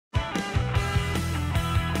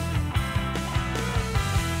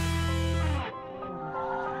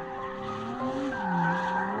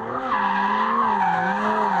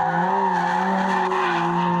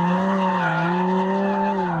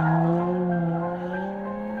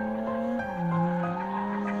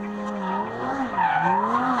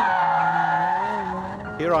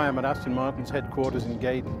Here I am at Aston Martin's headquarters in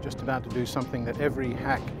Gaydon, just about to do something that every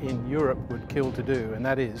hack in Europe would kill to do, and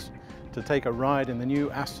that is to take a ride in the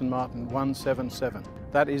new Aston Martin One-77.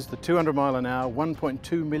 That is the 200 mile an hour,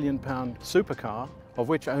 1.2 million pound supercar, of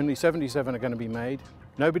which only 77 are going to be made.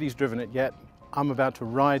 Nobody's driven it yet. I'm about to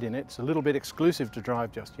ride in it. It's a little bit exclusive to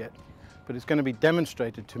drive just yet, but it's going to be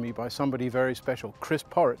demonstrated to me by somebody very special, Chris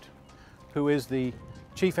Porritt, who is the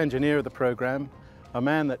chief engineer of the program, a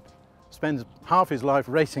man that spends half his life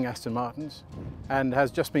racing Aston Martins and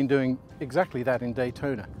has just been doing exactly that in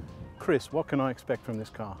Daytona. Chris, what can I expect from this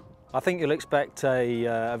car? I think you'll expect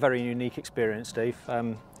a very unique experience, Steve.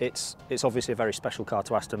 It's obviously a very special car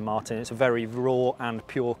to Aston Martin. It's a very raw and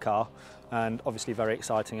pure car, and obviously very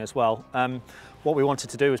exciting as well. What we wanted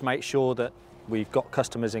to do is make sure that we've got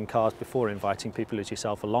customers in cars before inviting people as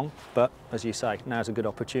yourself along. But as you say, now's a good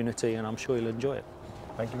opportunity, and I'm sure you'll enjoy it.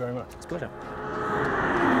 Thank you very much. It's a pleasure.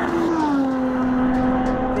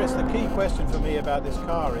 Chris, the key question for me about this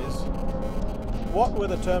car is, what were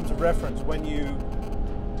the terms of reference when you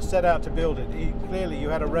set out to build it? Clearly you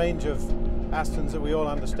had a range of Astons that we all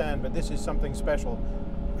understand, but this is something special.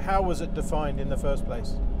 How was it defined in the first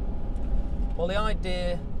place? Well, the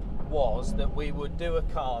idea was that we would do a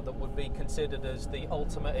car that would be considered as the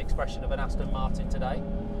ultimate expression of an Aston Martin today.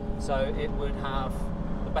 So it would have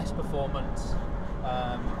the best performance,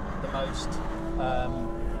 the most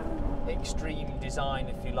extreme design,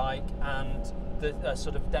 if you like, and the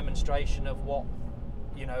sort of demonstration of what,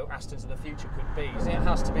 you know, Astons of the future could be. It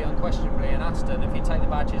has to be unquestionably an Aston. If you take the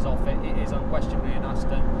badges off it, it is unquestionably an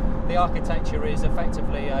Aston. The architecture is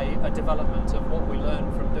effectively a development of what we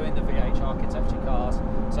learned from doing the V8 architecture cars,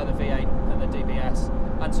 so the V8 and the DBS,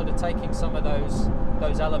 and sort of taking some of those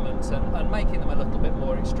elements and making them a little bit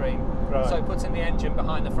more extreme. Right. So putting the engine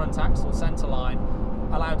behind the front axle centre line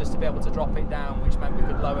allowed us to be able to drop it down, which meant we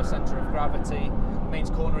could lower centre of gravity. Means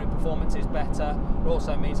cornering performance is better. It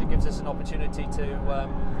also means it gives us an opportunity to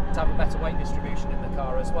have a better weight distribution in the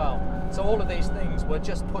car as well. So all of these things were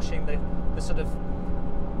just pushing the sort of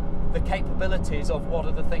the capabilities of what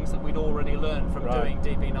are the things that we'd already learned from doing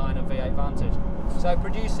DB9 and V8 Vantage. So it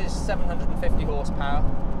produces 750 horsepower,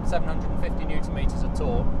 750 newton meters of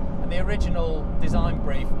torque, and the original design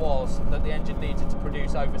brief was that the engine needed to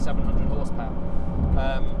produce over 700 horsepower.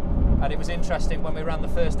 And it was interesting, when we ran the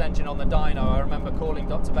first engine on the dyno, I remember calling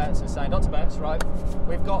Dr. Betts and saying, Dr. Betts, right,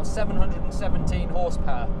 we've got 717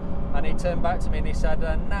 horsepower. And he turned back to me and he said,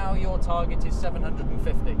 now your target is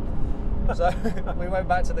 750. So we went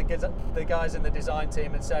back to the guys in the design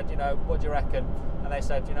team and said, you know, what do you reckon? And they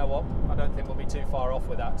said, you know what, I don't think we'll be too far off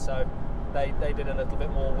with that. So they did a little bit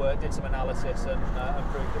more work, did some analysis, and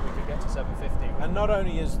proved that we could get to 750. And not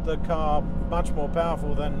only is the car much more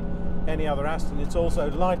powerful than any other Aston, it's also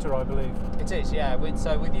lighter, I believe. It is, yeah.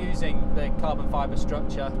 So with using the carbon fibre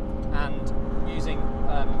structure and using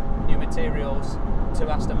new materials to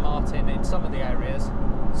Aston Martin in some of the areas,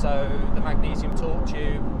 so the magnesium torque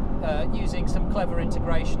tube, using some clever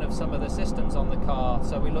integration of some of the systems on the car.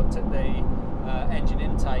 So we looked at the engine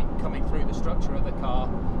intake coming through the structure of the car.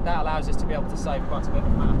 That allows us to be able to save quite a bit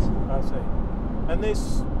of mass. I see. And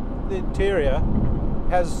the interior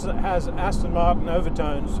has Aston Martin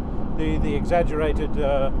overtones, the exaggerated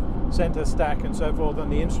centre stack and so forth, and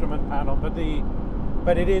the instrument panel,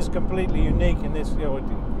 but it is completely unique in this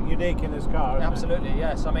car. Absolutely,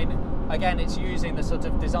 yes. I mean, again, it's using the sort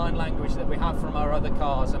of design language that we have from our other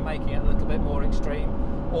cars and making it a little bit more extreme,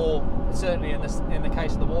 or certainly in the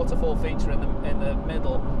case of the waterfall feature in the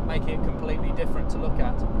middle, making it completely different to look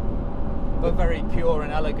at, but very pure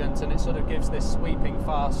and elegant, and it sort of gives this sweeping,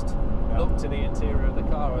 fast look to the interior of the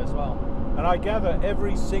car as well. And I gather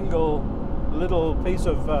every single little piece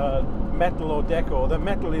of metal or decor, the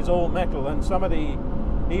metal is all metal, and some of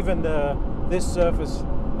this surface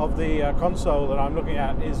of the console that I'm looking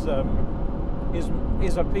at is a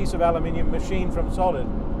piece of aluminium machined from solid.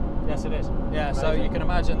 Yes, it is. Yeah. Amazing. So you can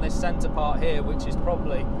imagine this centre part here, which is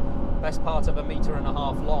probably best part of 1.5 meters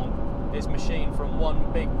long, is machined from one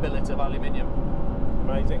big billet of aluminium.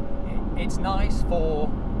 Amazing. It's nice for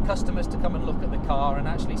customers to come and look at the car and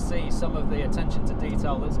actually see some of the attention to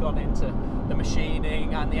detail that's gone into the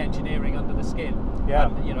machining and the engineering under the skin. Yeah.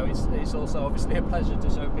 You know, it's also obviously a pleasure to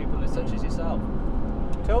show people such as yourself.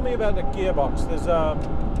 Tell me about the gearbox. There's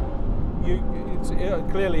it's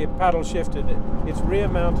clearly paddle shifted. It's rear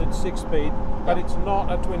mounted 6-speed, but it's not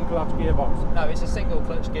a twin clutch gearbox. No, it's a single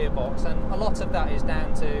clutch gearbox, and a lot of that is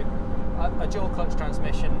down to a dual clutch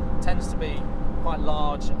transmission tends to be quite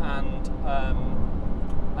large and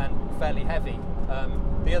fairly heavy.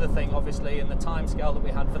 The other thing, obviously, in the time scale that we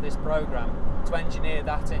had for this program, to engineer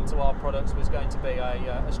that into our products was going to be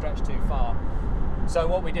a stretch too far. So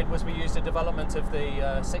what we did was we used a development of the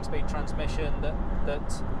 6-speed transmission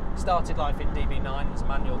that started life in DB9 as a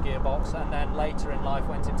manual gearbox, and then later in life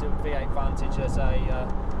went into V8 Vantage as a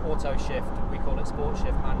auto shift. We call it sport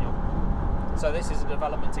shift manual. So this is a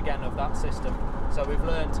development again of that system. So we've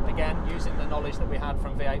learned again using the knowledge that we had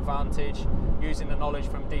from V8 Vantage, using the knowledge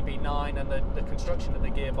from DB9 and the construction of the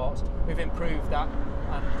gearbox, we've improved that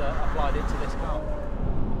and applied it to this car.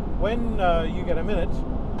 When you get a minute,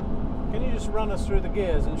 can you just run us through the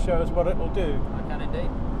gears and show us what it will do? I can indeed.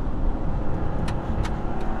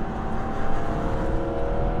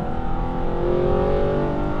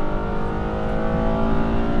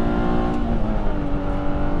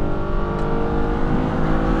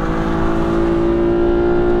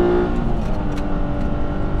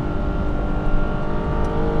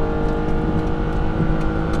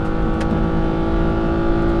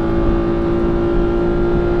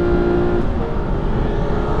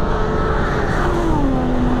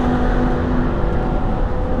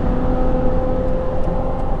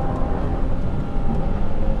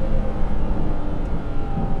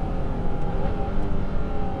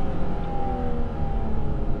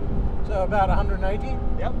 About 180?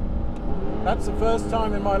 Yep. That's the first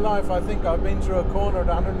time in my life I think I've been through a corner at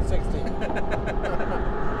 160.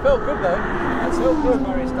 Felt good though. It's felt good.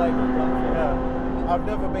 Very stable platform. Yeah. I've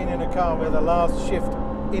never been in a car where the last shift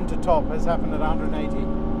into top has happened at 180.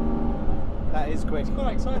 That is quick. It's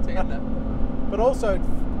quite exciting, isn't it? But also,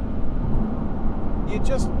 you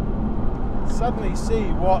just suddenly see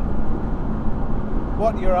what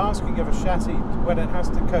you're asking of a chassis when it has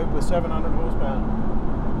to cope with 700 horsepower.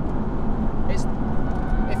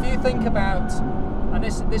 If you think about, and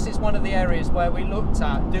this is one of the areas where we looked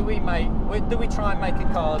at, do we try and make a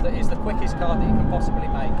car that is the quickest car that you can possibly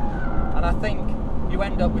make? And I think you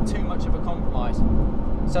end up with too much of a compromise.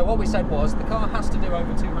 So what we said was the car has to do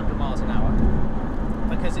over 200 miles an hour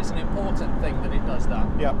because it's an important thing that it does that.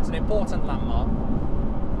 Yep. It's an important landmark.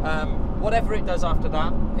 Whatever it does after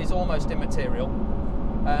that is almost immaterial.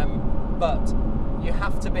 But you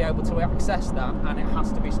have to be able to access that, and it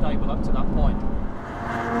has to be stable up to that point.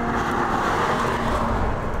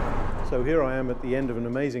 So here I am at the end of an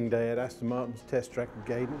amazing day at Aston Martin's test track at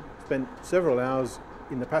Gaydon. Spent several hours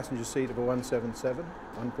in the passenger seat of a 177,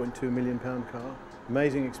 1.2 million pound car.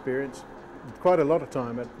 Amazing experience. Quite a lot of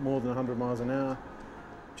time at more than 100 miles an hour.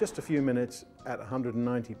 Just a few minutes at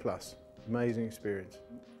 190 plus. Amazing experience.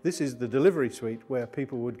 This is the delivery suite where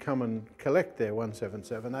people would come and collect their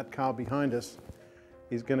 177. That car behind us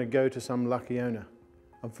is going to go to some lucky owner.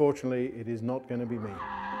 Unfortunately, it is not going to be me.